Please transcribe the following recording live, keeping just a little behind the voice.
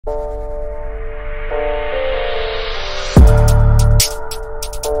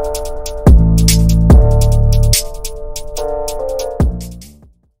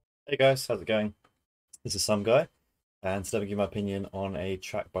Guys, how's it going? This is Some Guy, and today I'm giving my opinion on a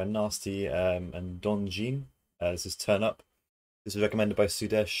track by Nasty and Don Jean. This is Turn Up. This was recommended by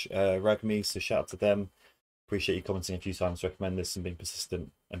Sudesh Ragmi, so shout out to them. Appreciate you commenting a few times to recommend this and being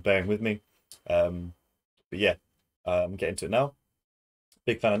persistent and bearing with me. But yeah, I'm getting to it now.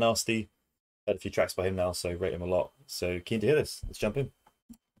 Big fan of Nasty. Had a few tracks by him now, so rate him a lot. So keen to hear this. Let's jump in.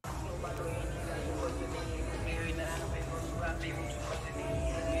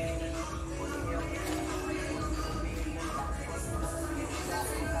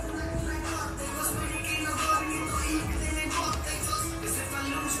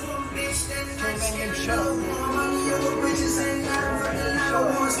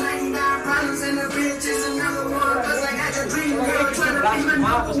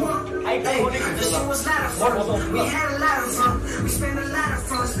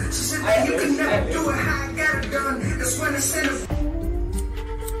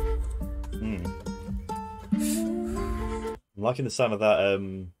 I'm liking the sound of that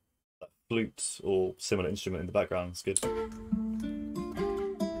flute or similar instrument in the background. It's good.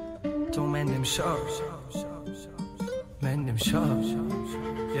 Don't mend them sharp, mend them sharp,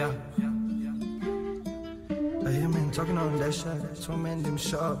 yeah. I hear men talking on that side, don't mend them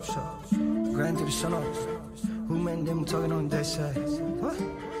sharp. Grind to the sun up, who mend them talking on that side? What?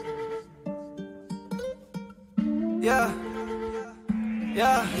 Yeah.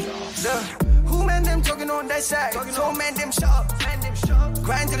 Who mend them talking on that side? Don't mend them sharp,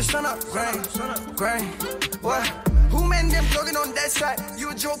 grind to the sun up, grind. What? Who mend them talking on that side? You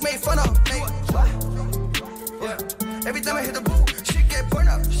a joke made fun of, mate. What? Yeah. Every time I hit the booth, shit get burned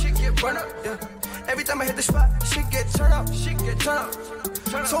up, yeah. Every time I hit the spot, shit get turned up,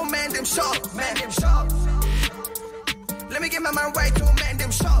 So man them sharp. Let me get my mind right, don't man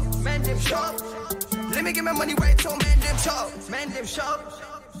them sharp. Let me get my money right, don't man them sharp.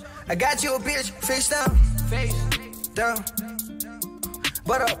 I got you a bitch, face down.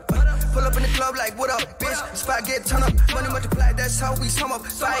 What up? Pull up in the club like, what up, bitch? Spot get turned up, money multiply, that's how we sum up.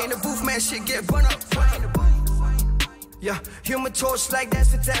 Fire in the booth, man, shit get burn up. Yeah, human torch like that's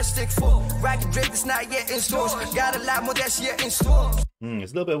fantastic for Rocket Drake that's not yet in stores. Got a lot more that's yet in store.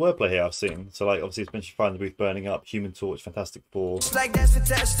 There's a little bit of wordplay here I've seen. So like obviously it's mentioned Fire in the Booth burning up, Human Torch, Fantastic Four. Like that's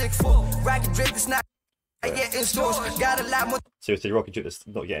fantastic for Rocket Drake that's not yet in stores. Got a lot more. So it's the Rocket Drake that's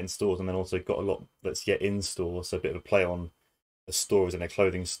not yet in stores, and then also got a lot that's yet in stores. So a bit of a play on a store is in a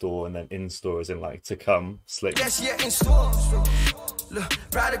clothing store, and then in store is in like to come, slick. Yes, yeah, in store. Look,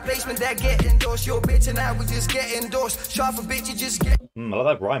 product placement that get endorsed. Your bitch and I, we just get endorsed. Sharp for bitch, you just get. I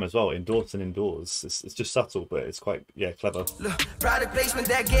like that rhyme as well. Endorse and indoors. It's just subtle, but it's quite clever. Look, product placement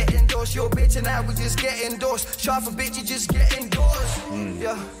that get endorsed. Your bitch and I, we just get endorsed. Sharp for bitch, you just get endorsed.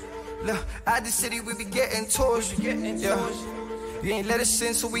 Yeah. Look, out the city, we be getting tours. Yeah. You ain't let us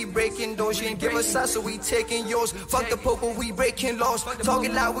in, so we breaking doors. You ain't give us out, so we taking yours. Fuck the popo, we breaking laws.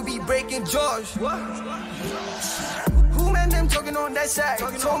 Talking loud, we be breaking jaws. Who man them talking on that side?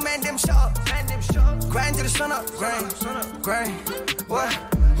 Don't man them sharp. Grind to the sun up, grind. What?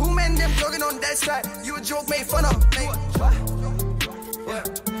 Who man them talking on that side? You a joke made fun of, mate. What?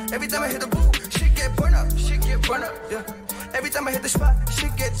 Yeah. Every time I hit the booth, shit get burned up, yeah. Every time I hit the spot,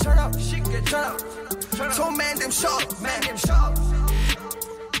 shit get turned up, So man them sharp.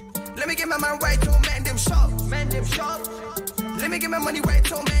 Let me get my mind right, don't man them sharp. Let me get my money right,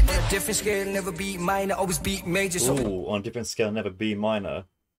 don't man them. Different scale, never be minor, always be major. So ooh, on a different scale, never be minor.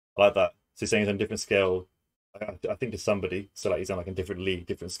 I like that. So he's saying he's on a different scale, I think to somebody. So like he's on like a different league,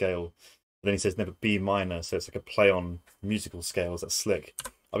 different scale. But then he says never be minor, so it's like a play on musical scales. That's slick.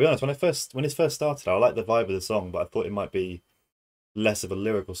 I'll be honest, when it first started, I liked the vibe of the song, but I thought it might be less of a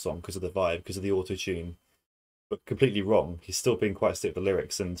lyrical song because of the vibe, because of the auto-tune. But completely wrong. He's still being quite stick with the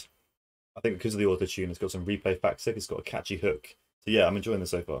lyrics, and I think because of the auto-tune, it's got some replay factor, it's got a catchy hook. So yeah, I'm enjoying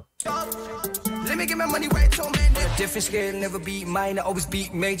this so far. Let me get my money right, so man. Different scale, never be minor, always be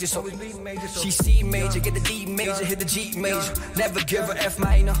major. So she C major, get the D major, hit the G major. Never give a F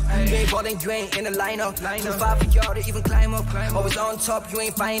minor. You ain't ballin', you ain't in the lineup. Too far for y'all to even climb up. Always on top, you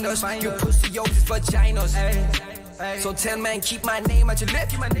ain't find us. Your pussy, yo, just vaginas. So tell man, keep my name out your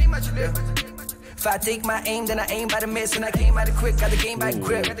lip. If I take my aim, then I aim by the miss, and I came by the quick, got the game by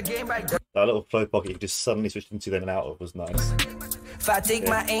grip. That little flow pocket you just suddenly switched into then and out of was nice. If I take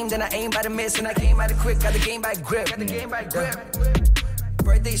my aim, then I aim by the miss, and I came by the quick, got the game by grip.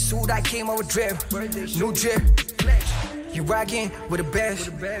 Birthday suit, I came over drip, new drip. You rockin' with the best.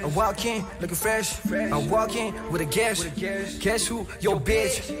 I walk in looking fresh. I'm walking with a guest. Guess who? Your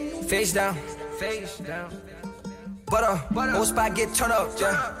bitch. Face down. Most spot get turned up,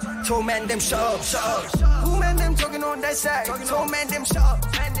 yeah. Told man them shut up, shut up. Who man them talking on that side? Told man them shut up,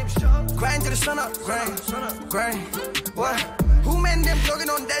 man them shut up. Grind to the sun up, grind, grind. What? Who man them talking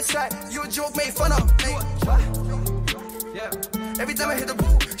on that side? You a joke made fun of, hey. What? Yeah. Every time I hit the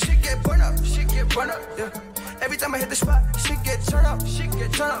booth, shit get burned up, shit get burned up, yeah. Every time I hit the spot, shit get turned up, shit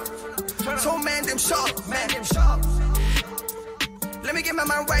get turned up. Told man them shut up, man them shut up. Let me get my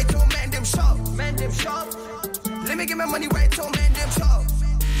mind right, told man them shut up, man them shut up. Let me get my money right, told man them shut up.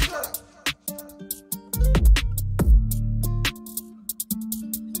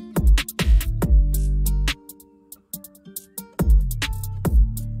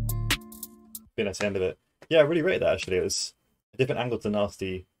 I think that's the end of it. Yeah, I really rated that actually. It was a different angle to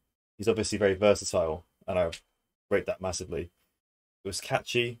Nasty. He's obviously very versatile, and I rate that massively. It was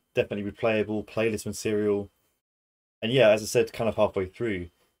catchy, definitely replayable, playlist material. And yeah, as I said, kind of halfway through,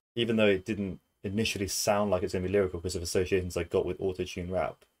 even though it didn't initially sound like it's going to be lyrical because of associations I got with auto-tune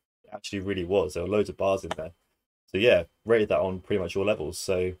rap, it actually really was. There were loads of bars in there. So yeah, rated that on pretty much all levels.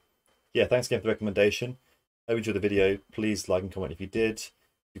 So yeah, thanks again for the recommendation. I hope you enjoyed the video. Please like and comment if you did.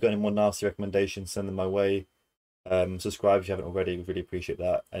 If you've got any more Nasty recommendations, send them my way. Subscribe if you haven't already. We really appreciate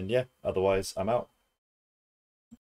that. And yeah, otherwise, I'm out.